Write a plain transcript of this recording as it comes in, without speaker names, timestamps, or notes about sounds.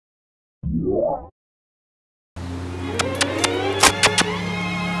Hey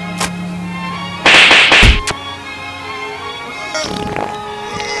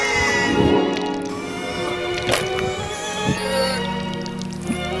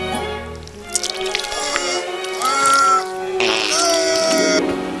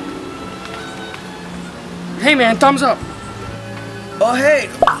man, thumbs up. Oh hey.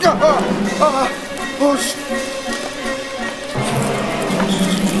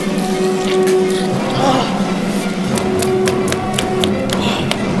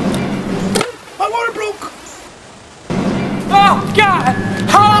 My water broke. Oh God!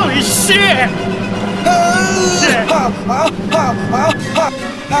 Holy shit!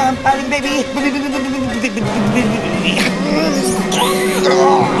 Baby.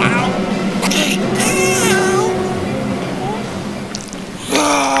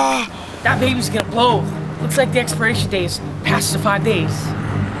 That baby's gonna blow. Looks like the expiration date is past the 5 days.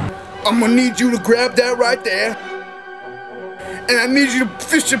 I'm gonna need you to grab that right there. And I need you to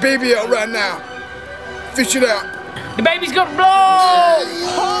fish your baby out right now. Fish it out. The baby's gonna blow!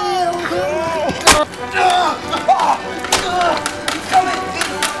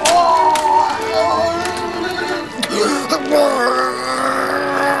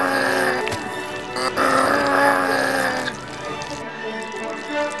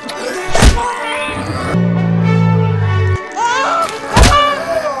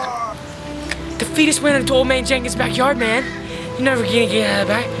 The fetus went into old man Jenkins' backyard, man. You're never gonna get out of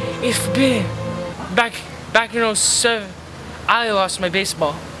that back. It's forbidden. Back in '07, I lost my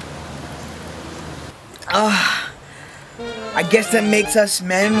baseball. I guess that makes us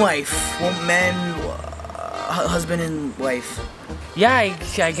man and wife. Well, husband and wife. Yeah,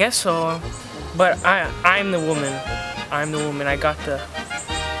 I guess so. But I'm the woman. I'm the woman. I got the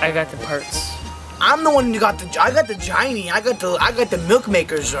parts. I'm the one who got I got the gynae. I got the milk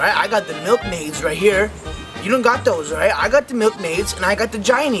makers, right? I got the milkmaids right here. You don't got those, right? I got the milkmaids and I got the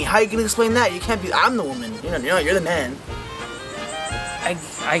gynae. How you gonna explain that? You can't be. I'm the woman. You're the man. I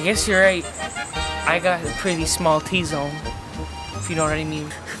guess you're right. I got a pretty small T-zone, if you know what I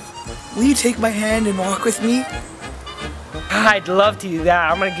mean. Will you take my hand and walk with me? I'd love to do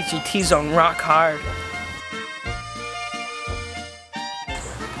that. I'm gonna get your T-zone rock hard.